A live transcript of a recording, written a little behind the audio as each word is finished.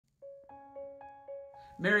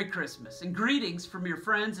Merry Christmas and greetings from your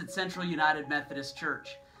friends at Central United Methodist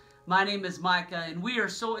Church. My name is Micah, and we are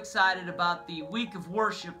so excited about the week of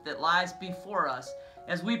worship that lies before us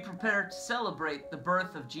as we prepare to celebrate the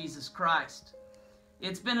birth of Jesus Christ.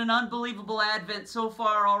 It's been an unbelievable Advent so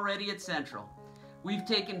far already at Central. We've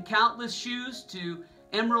taken countless shoes to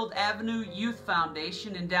Emerald Avenue Youth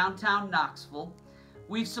Foundation in downtown Knoxville.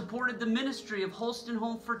 We've supported the ministry of Holston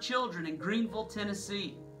Home for Children in Greenville,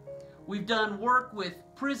 Tennessee. We've done work with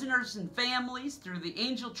prisoners and families through the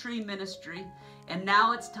Angel Tree Ministry, and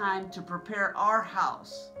now it's time to prepare our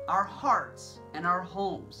house, our hearts, and our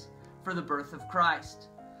homes for the birth of Christ.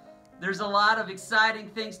 There's a lot of exciting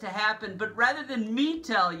things to happen, but rather than me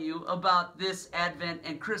tell you about this Advent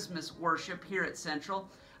and Christmas worship here at Central,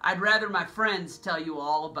 I'd rather my friends tell you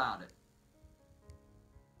all about it.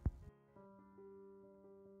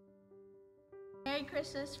 Merry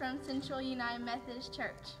Christmas from Central United Methodist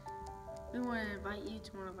Church. We want to invite you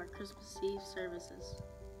to one of our Christmas Eve services.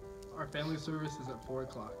 Our family service is at 4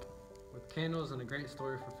 o'clock, with candles and a great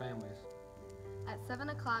story for families. At 7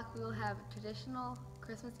 o'clock, we will have a traditional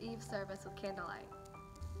Christmas Eve service with candlelight.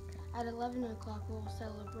 At 11 o'clock, we will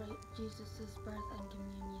celebrate Jesus' birth and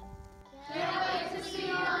communion. Can't wait to see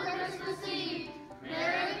you on Christmas Eve.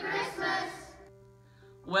 Merry Christmas!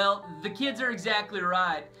 Well, the kids are exactly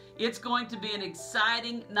right. It's going to be an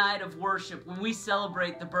exciting night of worship when we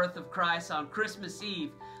celebrate the birth of Christ on Christmas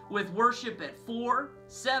Eve with worship at 4,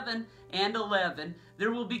 7, and 11.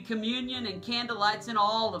 There will be communion and candlelights in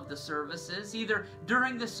all of the services, either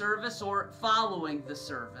during the service or following the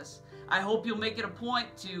service. I hope you'll make it a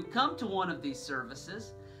point to come to one of these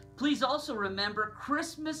services. Please also remember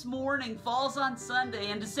Christmas morning falls on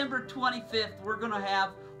Sunday, and December 25th we're going to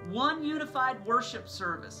have one unified worship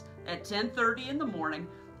service at 10:30 in the morning.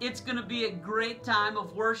 It's going to be a great time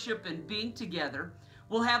of worship and being together.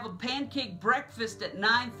 We'll have a pancake breakfast at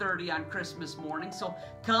 9:30 on Christmas morning, so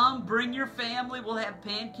come, bring your family. We'll have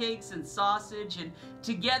pancakes and sausage, and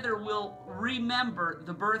together we'll remember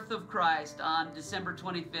the birth of Christ on December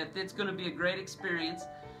 25th. It's going to be a great experience.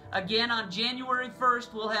 Again, on January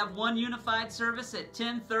 1st, we'll have one unified service at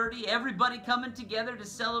 10:30. Everybody coming together to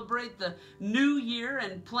celebrate the new year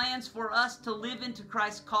and plans for us to live into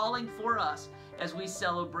Christ's calling for us as we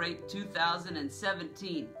celebrate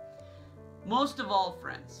 2017. Most of all,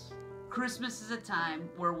 friends, Christmas is a time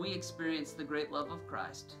where we experience the great love of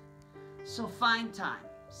Christ. So find time,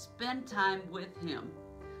 spend time with Him.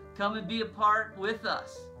 Come and be a part with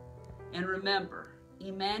us. And remember,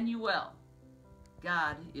 Emmanuel,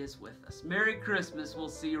 God is with us. Merry Christmas. We'll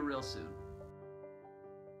see you real soon.